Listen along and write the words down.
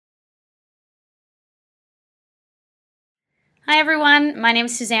Hi everyone, my name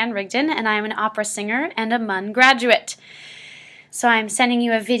is Suzanne Rigdon and I'm an opera singer and a MUN graduate. So I'm sending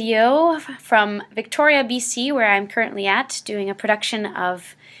you a video from Victoria, BC, where I'm currently at, doing a production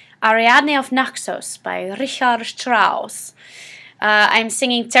of Ariadne of Naxos by Richard Strauss. I'm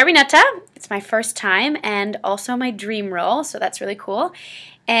singing Zerbinetta. It's my first time and also my dream role, so that's really cool.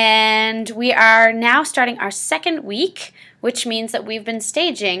 And we are now starting our second week, which means that we've been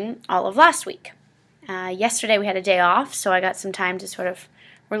staging all of last week. Yesterday we had a day off, so I got some time to sort of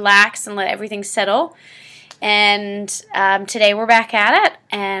relax and let everything settle. And today we're back at it,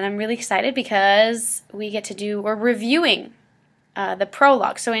 and I'm really excited because we're reviewing the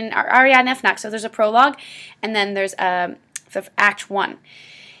prologue. So in Ariadne of Naxos, there's a prologue, and then there's the Act 1.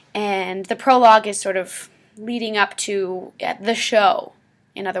 And the prologue is sort of leading up to the show,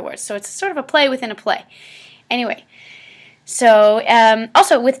 in other words. So it's sort of a play within a play. Anyway. So,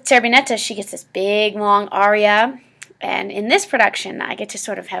 also with Zerbinetta, she gets this big, long aria, and in this production, I get to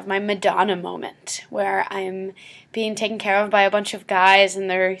sort of have my Madonna moment, where I'm being taken care of by a bunch of guys, and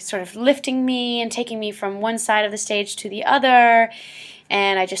they're sort of lifting me and taking me from one side of the stage to the other,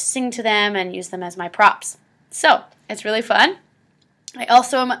 and I just sing to them and use them as my props. So, it's really fun. I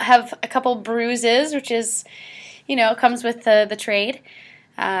also have a couple bruises, which is, comes with the trade,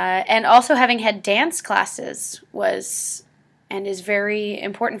 and also having had dance classes is very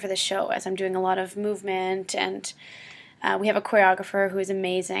important for this show, as I'm doing a lot of movement, and we have a choreographer who is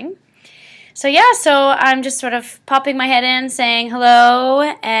amazing. So yeah, so I'm just sort of popping my head in, saying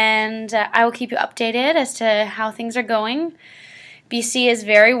hello, and I will keep you updated as to how things are going. BC is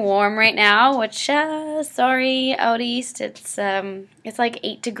very warm right now, which, sorry, out east, it's like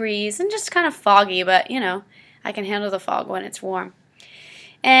 8 degrees and just kind of foggy, but, I can handle the fog when it's warm.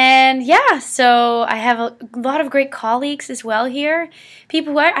 And yeah, so I have a lot of great colleagues as well here,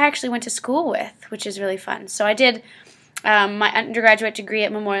 people who I actually went to school with, which is really fun. So I did my undergraduate degree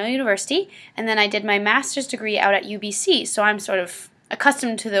at Memorial University, and then I did my master's degree out at UBC, so I'm sort of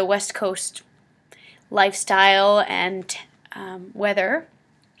accustomed to the West Coast lifestyle and weather.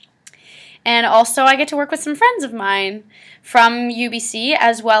 And also I get to work with some friends of mine from UBC,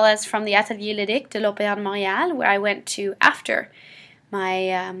 as well as from the Atelier Lyrique de l'Opéra de Montréal, where I went to after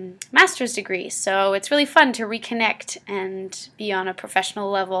my master's degree. So it's really fun to reconnect and be on a professional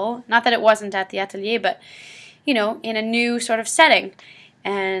level. Not that it wasn't at the Atelier, but, in a new sort of setting.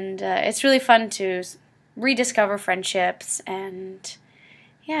 And it's really fun to rediscover friendships and,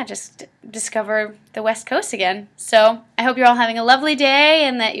 yeah, just discover the West Coast again. So I hope you're all having a lovely day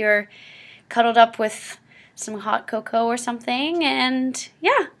and that you're cuddled up with some hot cocoa or something. And,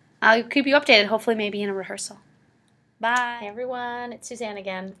 yeah, I'll keep you updated, hopefully maybe in a rehearsal. Bye. Hey everyone, it's Suzanne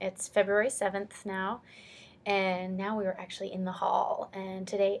again. It's February 7th now, and now we are actually in the hall, and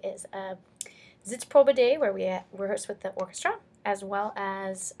today is a Sitzprobe day where we rehearse with the orchestra as well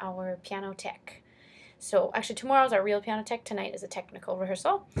as our piano tech. So actually tomorrow's our real piano tech, tonight is a technical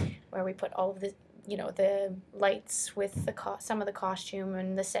rehearsal where we put all of the, the lights with some of the costume,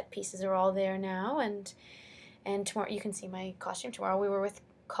 and the set pieces are all there now, and tomorrow you can see my costume. Tomorrow we were with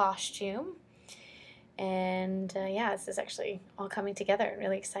costume. And yeah, this is actually all coming together,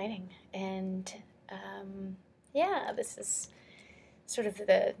 really exciting. And yeah, this is sort of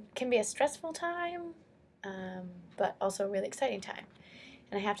can be a stressful time, but also a really exciting time.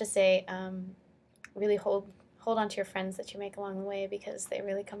 And I have to say, really hold on to your friends that you make along the way, because they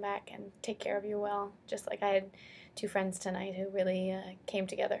really come back and take care of you well. Just like I had 2 friends tonight who really came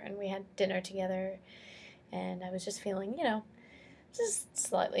together, and we had dinner together, and I was just feeling, just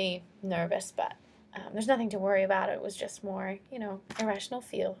slightly nervous, but there's nothing to worry about. It was just more, irrational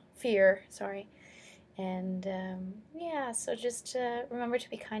fear, sorry. And yeah, so just remember to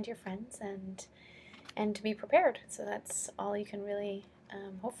be kind to your friends and to be prepared. So that's all you can really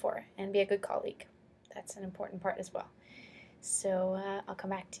hope for, and be a good colleague. That's an important part as well. So I'll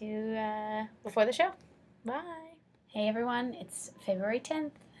come back to you before the show. Bye. Hey everyone, it's February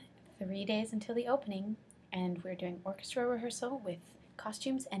 10th, 3 days until the opening, and we're doing orchestra rehearsal with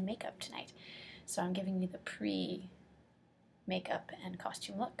costumes and makeup tonight. So I'm giving you the pre-makeup and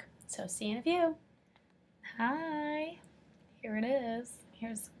costume look. So see you in a few. Hi, here it is.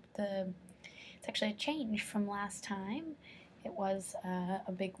 It's actually a change from last time. It was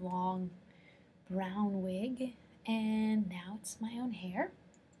a big long brown wig, and now it's my own hair,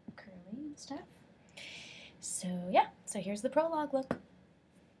 curly and stuff. So yeah, so here's the prologue look.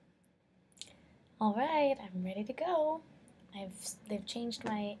 All right, I'm ready to go. They've changed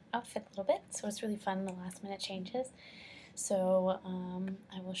my outfit a little bit, so it's really fun, the last minute changes. So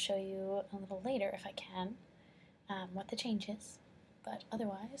I will show you a little later, if I can, what the change is. But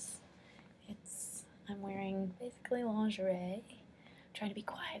otherwise, I'm wearing basically lingerie. I'm trying to be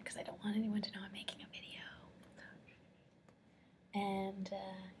quiet because I don't want anyone to know I'm making a video. And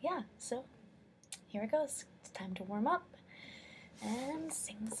yeah, so here it goes. It's time to warm up and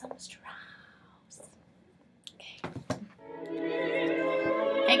sing some Strauss. Okay.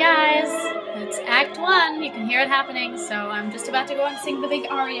 Hey guys, it's Act 1. You can hear it happening. So I'm just about to go and sing the big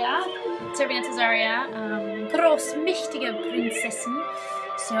aria, Cervantes' aria, Großmächtige Prinzessin.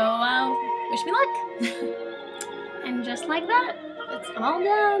 So wish me luck. And just like that, it's all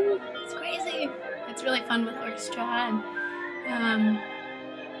done. It's crazy. It's really fun with orchestra, and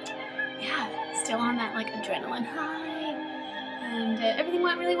yeah, still on that like adrenaline high, and everything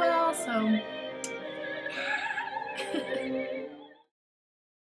went really well. So.